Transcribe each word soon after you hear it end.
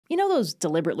You know those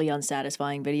deliberately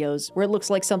unsatisfying videos where it looks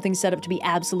like something's set up to be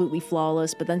absolutely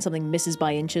flawless, but then something misses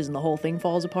by inches and the whole thing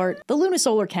falls apart? The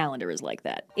lunisolar calendar is like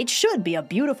that. It should be a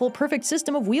beautiful, perfect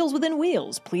system of wheels within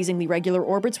wheels, pleasingly regular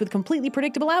orbits with completely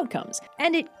predictable outcomes.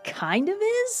 And it kind of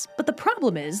is, but the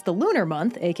problem is, the lunar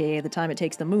month, aka the time it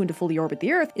takes the moon to fully orbit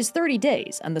the Earth, is 30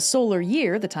 days, and the solar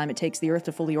year, the time it takes the Earth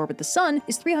to fully orbit the Sun,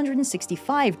 is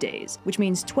 365 days, which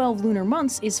means 12 lunar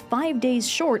months is 5 days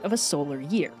short of a solar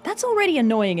year. That's already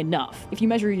annoying enough. If you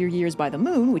measure your years by the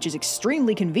moon, which is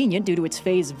extremely convenient due to its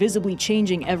phase visibly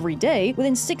changing every day,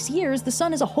 within 6 years the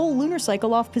sun is a whole lunar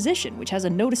cycle off position, which has a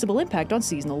noticeable impact on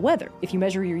seasonal weather. If you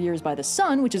measure your years by the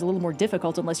sun, which is a little more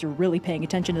difficult unless you're really paying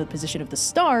attention to the position of the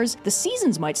stars, the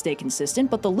seasons might stay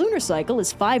consistent, but the lunar cycle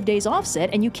is 5 days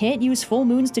offset and you can't use full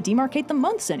moons to demarcate the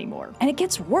months anymore. And it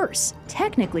gets worse.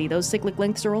 Technically, those cyclic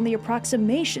lengths are only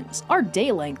approximations. Our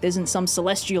day length isn't some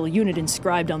celestial unit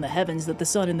inscribed on the heavens that the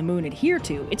sun and the moon adhere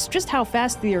to, it's just how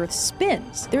fast the Earth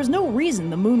spins. There's no reason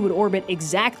the moon would orbit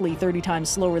exactly 30 times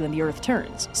slower than the Earth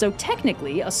turns. So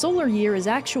technically, a solar year is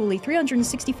actually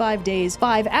 365 days,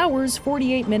 5 hours,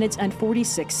 48 minutes, and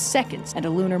 46 seconds, and a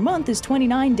lunar month is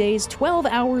 29 days, 12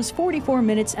 hours, 44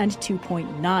 minutes, and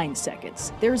 2.9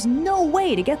 seconds. There's no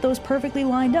way to get those perfectly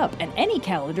lined up, and any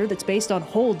calendar that's based on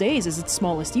whole days as its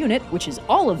smallest unit, which is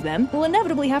all of them, will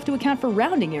inevitably have to account for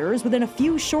rounding errors within a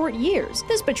few short years.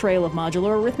 This betrayal of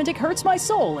modular arithmetic hurts my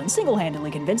soul and single-handedly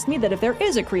convinced me that if there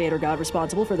is a creator god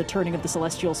responsible for the turning of the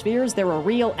celestial spheres, they're a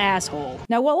real asshole.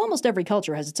 Now, while almost every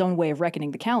culture has its own way of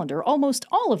reckoning the calendar, almost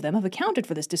all of them have accounted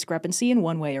for this discrepancy in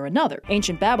one way or another.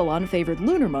 Ancient Babylon favored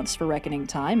lunar months for reckoning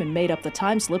time and made up the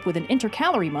time slip with an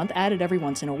intercalary month added every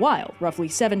once in a while, roughly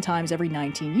 7 times every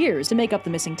 19 years, to make up the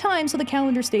missing time so the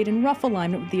calendar stayed in rough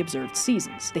alignment with the observed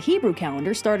seasons. The Hebrew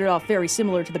calendar started off very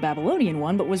similar to the Babylonian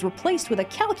one, but was replaced with a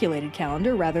calculated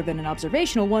calendar rather than an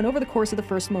observational one over the course of the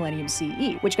first millennium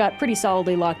CE, which got pretty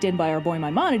solidly locked in by our boy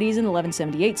Maimonides in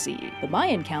 1178 CE. The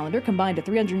Mayan calendar combined a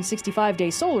 365-day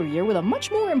solar year with a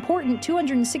much more important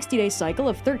 260-day cycle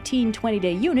of 13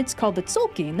 20-day units called the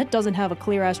Tzolk'in that doesn't have a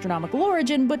clear astronomical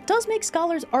origin, but does make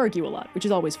scholars argue a lot, which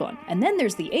is always fun. And then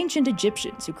there's the ancient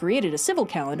Egyptians, who created a civil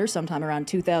calendar sometime around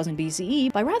 2000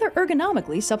 BCE by rather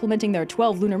ergonomically supplementing their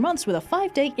 12 lunar months with a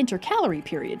 5-day intercalary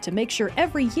period to make sure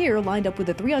every year lined up with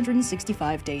a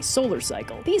 365-day solar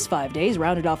cycle. These 5 days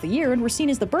rounded off the year and were seen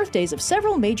as the birthdays of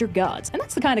several major gods, and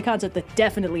that's the kind of concept that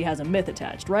definitely has a myth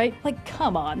attached, right? Like,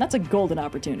 come on, that's a golden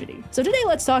opportunity. So today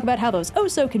let's talk about how those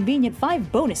oh-so-convenient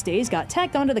 5 bonus days got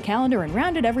tacked onto the calendar and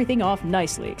rounded everything off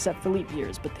nicely, except for leap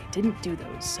years, but they didn't do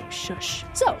those, so shush.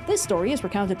 So, this story is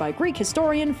recounted by Greek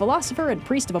historian, philosopher, and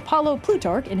priest of Apollo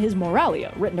Plutarch in his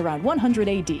Moralia, written around 100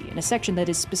 AD, in a section that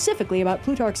is specifically about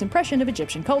Plutarch's impression of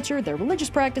Egyptian culture, their religious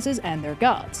practices, and their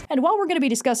gods. And while we're going to be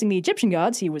discussing the Egyptian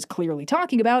gods he was clearly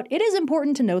talking about, it is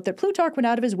important to note that Plutarch went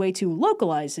out of his way to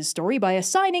localize his story by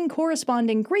assigning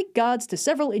corresponding Greek gods to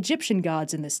several Egyptian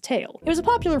gods in this tale. It was a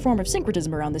popular form of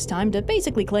syncretism around this time to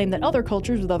basically claim that other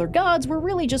cultures with other gods were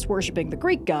really just worshipping the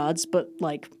Greek gods, but,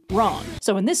 like, wrong.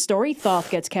 So in this story, Thoth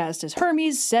gets cast as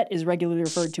Hermes, Set is regularly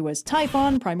referred to as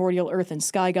Typhon, primordial earth and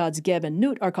sky gods Geb and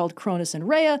Nut are called Cronus and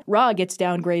Rhea, Ra gets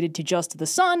downgraded to just the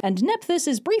sun, and Nephthys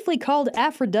is briefly called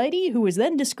Aphrodite, who is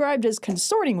then described as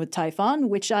consorting with Typhon,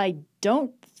 which I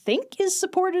don't think is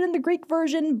supported in the Greek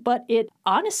version, but it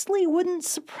honestly wouldn't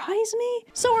surprise me.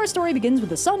 So our story begins with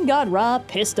the sun god Ra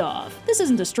pissed off. This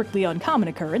isn't a strictly uncommon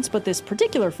occurrence, but this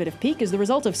particular fit of pique is the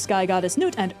result of sky goddess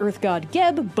Nut and earth god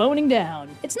Geb boning down.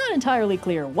 It's not entirely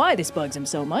clear why this bugs him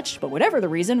so much, but whatever the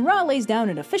reason, Ra lays down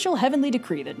an official heavenly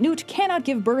decree that Nut cannot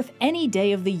give birth any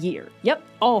day of the year. Yep,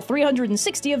 all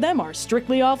 360 of them are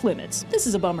strictly off limits. This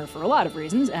is a bummer for a lot of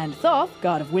reasons, and Thoth,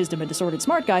 god of wisdom and assorted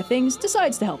smart guy things,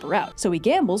 decides to help her out. So he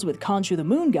gambles with Khonshu the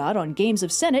moon god on games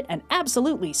of Senate and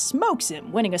absolutely smokes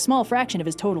him, winning a small fraction of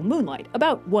his total moonlight,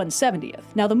 about 1/70th.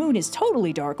 Now the moon is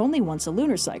totally dark only once a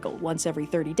lunar cycle, once every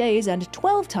 30 days, and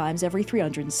 12 times every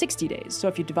 360 days. So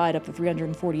if you divide up the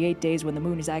 348 days when the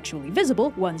moon is actually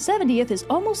visible, 1/70th is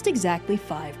almost exactly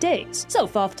 5 days. So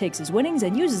Thoth takes his winnings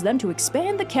and uses them to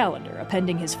expand the calendar,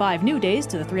 appending his 5 new days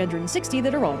to the 360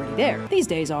 that are already there. These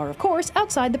days are, of course,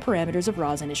 outside the parameters of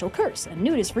Ra's initial curse, and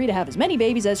Nut is free to have as many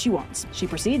babies as she wants. She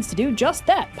proceeds to do just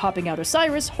that, popping out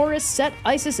Osiris, Horus, Set,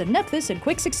 Isis, and Nephthys in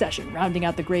quick succession, rounding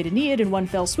out the Great Aeneid in one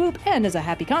fell swoop, and as a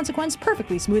happy consequence,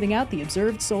 perfectly smoothing out the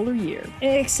observed solar year.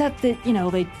 Except that, you know,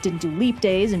 they didn't do leap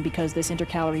days, and because this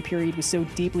intercalary period was so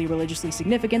deeply religiously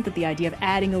significant that the idea of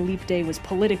adding a leap day was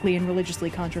politically and religiously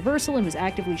controversial and was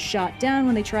actively shot down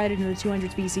when they tried it in the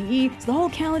 200s BCE, so the whole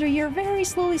calendar year very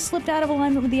slowly slipped out of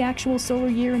alignment with the actual solar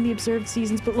year and the observed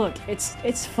seasons. But look,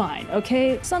 it's fine,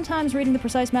 okay? Sometimes reading the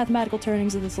precise mathematical turnings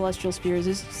systems of the celestial spheres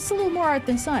is just a little more art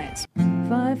than science.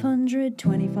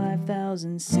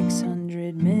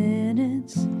 525,600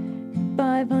 minutes,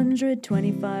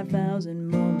 525,000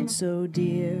 moments so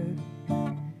dear.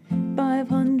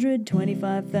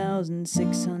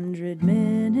 525,600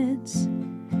 minutes.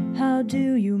 How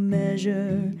do you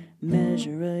measure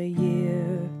a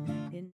year?